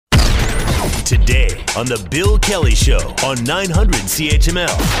Today on The Bill Kelly Show on 900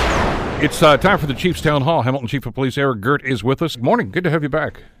 CHML. It's time for the Chiefs Town Hall. Hamilton Chief of Police Eric Girt is with us. Good morning. Good to have you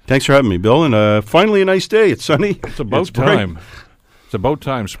back. Thanks for having me, Bill. And finally a nice day. It's sunny. It's about time. It's about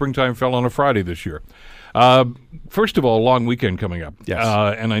time. Springtime fell on a Friday this year. First of all, a long weekend coming up. Yes.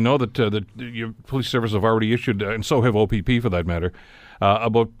 And I know that your police service have already issued, and so have OPP for that matter,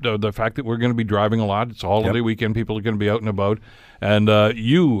 about the fact that we're going to be driving a lot. It's a holiday weekend. People are going to be out and about. And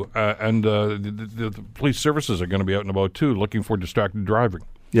you and the police services are going to be out and about, too, looking for distracted driving.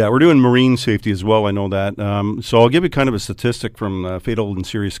 Yeah, we're doing marine safety as well. I know that. So I'll give you kind of a statistic from fatal and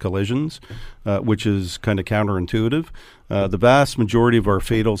serious collisions, which is kind of counterintuitive. The vast majority of our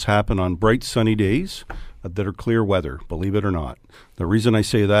fatals happen on bright, sunny days that are clear weather, believe it or not. The reason I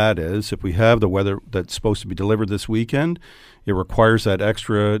say that is if we have the weather that's supposed to be delivered this weekend, it requires that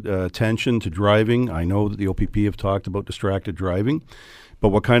extra attention to driving. I know that the OPP have talked about distracted driving. But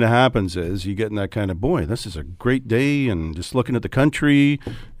what kind of happens is you get in that kind of, boy, this is a great day, and just looking at the country,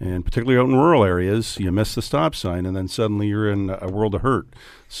 and particularly out in rural areas, you miss the stop sign, and then suddenly you're in a world of hurt.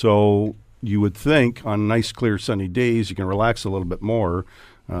 So you would think on nice, clear, sunny days, you can relax a little bit more.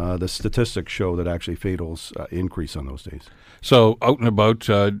 The statistics show that actually fatals increase on those days. So out and about,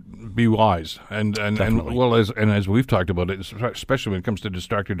 be wise, and Definitely. well as we've talked about it, especially when it comes to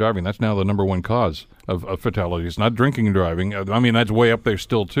distracted driving, that's now the number one cause of fatalities. Not drinking and driving. I mean, that's way up there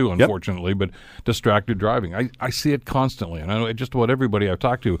still too, unfortunately. But distracted driving, I see it constantly, and I know just about everybody I've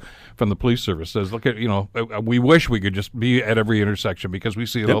talked to from the police service says, look at we wish we could just be at every intersection because we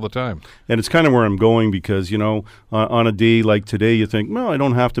see it all the time. And it's kind of where I'm going because on a day like today, you think, well, I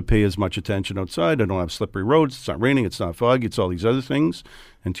don't have to pay as much attention outside. I don't have slippery roads. It's not raining. It's not foggy. It's all these other things.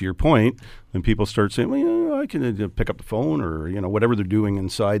 And to your point, when people start saying, well, I can pick up the phone or, whatever they're doing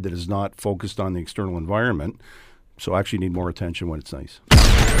inside that is not focused on the external environment. So actually need more attention when it's nice.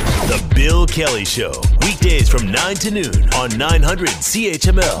 The Bill Kelly Show, weekdays from 9 to noon on 900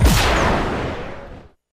 CHML.